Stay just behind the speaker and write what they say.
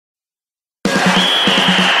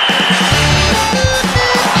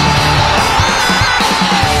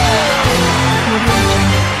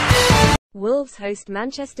host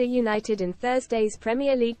Manchester United in Thursday's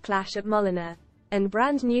Premier League clash at Molineux. And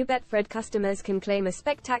brand new Betfred customers can claim a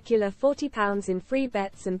spectacular £40 in free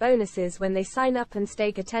bets and bonuses when they sign up and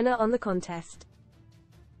stake a tenner on the contest.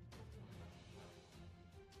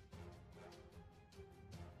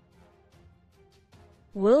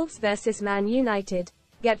 Wolves vs Man Utd.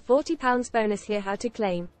 Get £40 bonus here. How to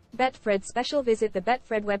claim Betfred special. Visit the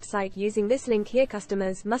Betfred website using this link here.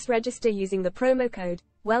 Customers must register using the promo code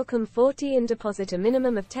WELCOME40 and deposit a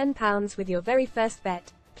minimum of £10 with your very first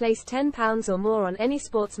bet. Place £10 or more on any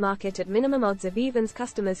sports market at minimum odds of evens.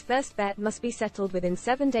 Customers' first bet must be settled within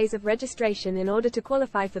 7 days of registration in order to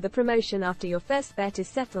qualify for the promotion. After your first bet is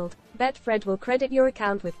settled, Betfred will credit your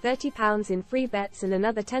account with £30 in free bets and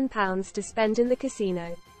another £10 to spend in the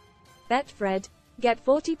casino. Betfred. Get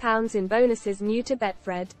 £40 in bonuses. New to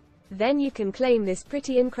Betfred? Then you can claim this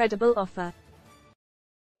pretty incredible offer.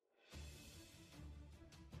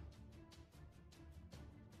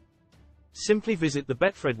 Simply visit the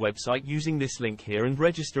Betfred website using this link here and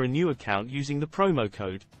register a new account using the promo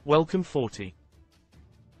code WELCOME40.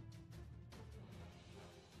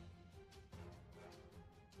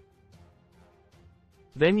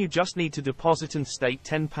 Then you just need to deposit and stake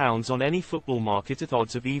 £10 on any football market at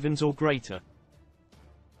odds of evens or greater.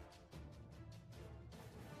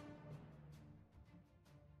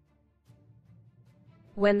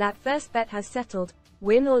 When that first bet has settled,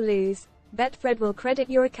 win or lose, Betfred will credit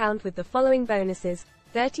your account with the following bonuses: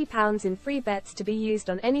 £30 in free bets to be used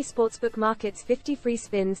on any sportsbook markets, 50 free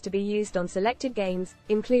spins to be used on selected games,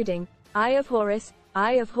 including Eye of Horus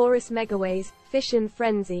Megaways, Fish and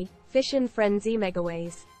Frenzy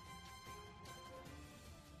Megaways.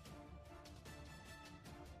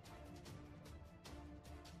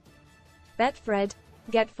 Betfred.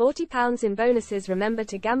 Get £40 in bonuses. Remember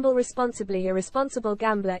to gamble responsibly. A responsible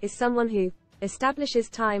gambler is someone who establishes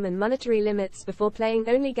time and monetary limits before playing.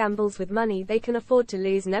 Only gambles with money they can afford to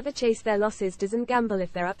lose. Never chase their losses. Doesn't gamble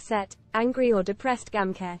if they're upset, angry or depressed.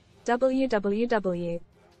 Gamcare. www.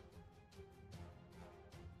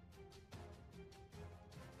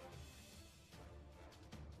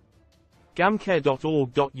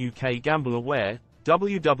 Gamcare.org.uk. Gamble Aware.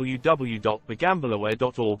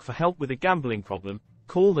 www.begambleaware.org. For help with a gambling problem,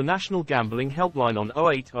 call the National Gambling Helpline on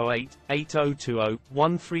 0808 8020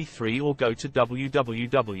 133 or go to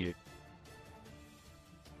www.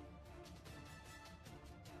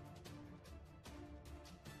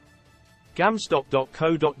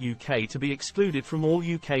 gamstop.co.uk to be excluded from all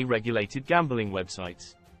UK regulated gambling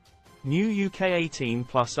websites. New UK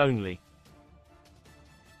 18+ only.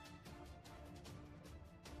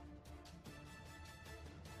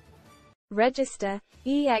 Register,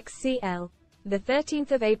 EXCL. The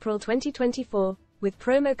 13th of April 2024, with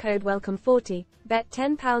promo code WELCOME40, bet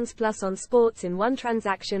 £10 plus on sports in one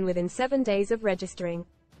transaction within 7 days of registering.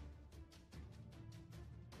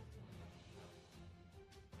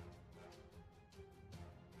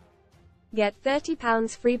 Get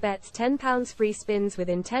 £30 free bets, £10 free spins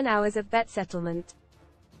within 10 hours of bet settlement.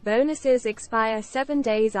 Bonuses expire 7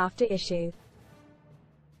 days after issue.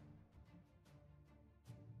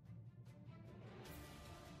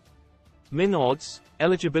 Min odds,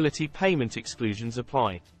 eligibility, payment exclusions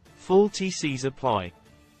apply. Full TCs apply.